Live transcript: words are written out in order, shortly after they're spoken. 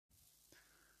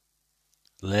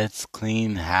Let's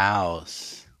clean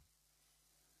house.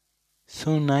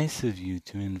 So nice of you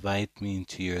to invite me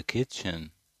into your kitchen.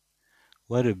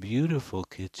 What a beautiful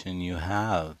kitchen you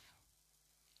have.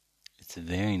 It's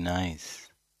very nice.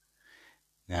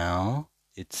 Now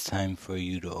it's time for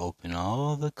you to open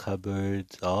all the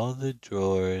cupboards, all the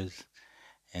drawers,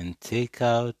 and take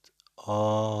out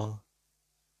all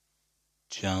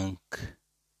junk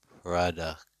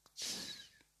products,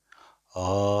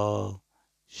 all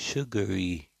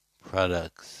sugary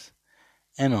products,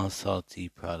 and all salty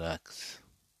products.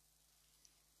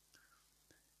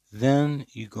 Then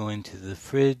you go into the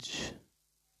fridge,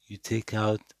 you take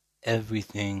out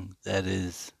everything that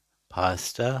is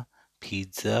pasta,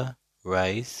 pizza,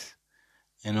 rice,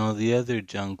 and all the other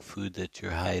junk food that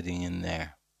you're hiding in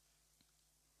there.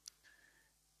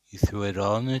 You throw it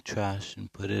all in the trash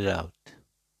and put it out.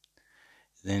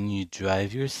 Then you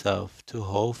drive yourself to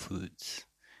Whole Foods.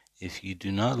 If you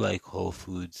do not like Whole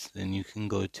Foods, then you can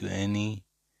go to any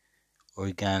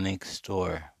organic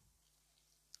store.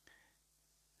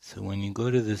 So when you go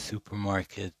to the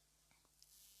supermarket,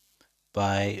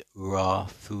 buy raw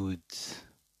foods.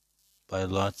 Buy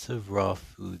lots of raw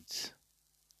foods.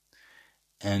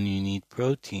 And you need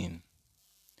protein.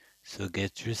 So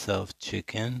get yourself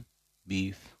chicken,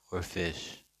 beef, or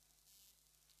fish.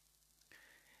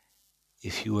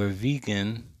 If you are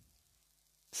vegan,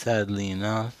 sadly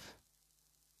enough,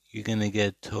 you're going to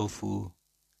get tofu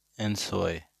and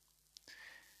soy.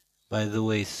 By the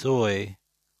way, soy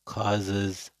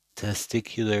causes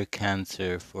testicular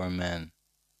cancer for men.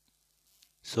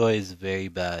 Soy is very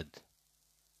bad.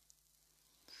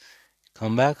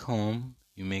 Come back home,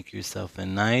 you make yourself a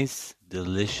nice,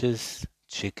 delicious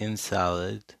chicken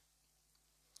salad.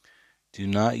 Do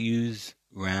not use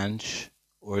ranch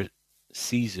or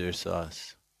Caesar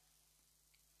sauce.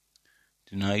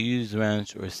 Do not use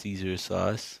ranch or Caesar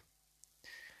sauce.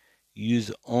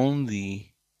 Use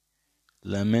only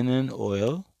lemon and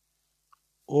oil,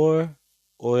 or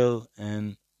oil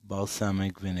and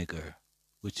balsamic vinegar,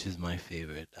 which is my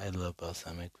favorite. I love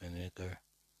balsamic vinegar.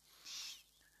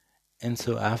 And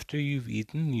so after you've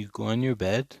eaten, you go on your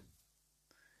bed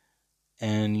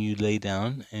and you lay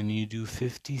down and you do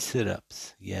 50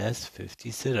 sit-ups. Yes,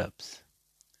 50 sit-ups.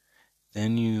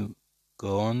 Then you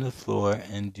go on the floor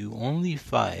and do only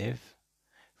five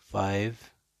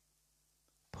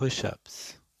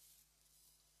push-ups.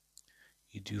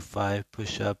 You do 5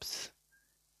 push-ups.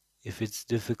 If it's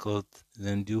difficult,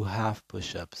 then do half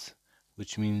push-ups,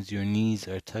 which means your knees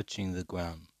are touching the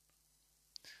ground.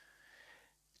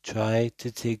 Try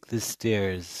to take the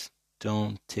stairs.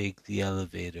 Don't take the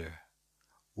elevator.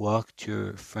 Walk to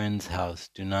your friend's house.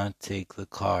 Do not take the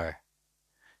car.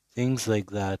 Things like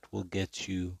that will get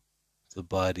you the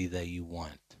body that you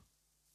want.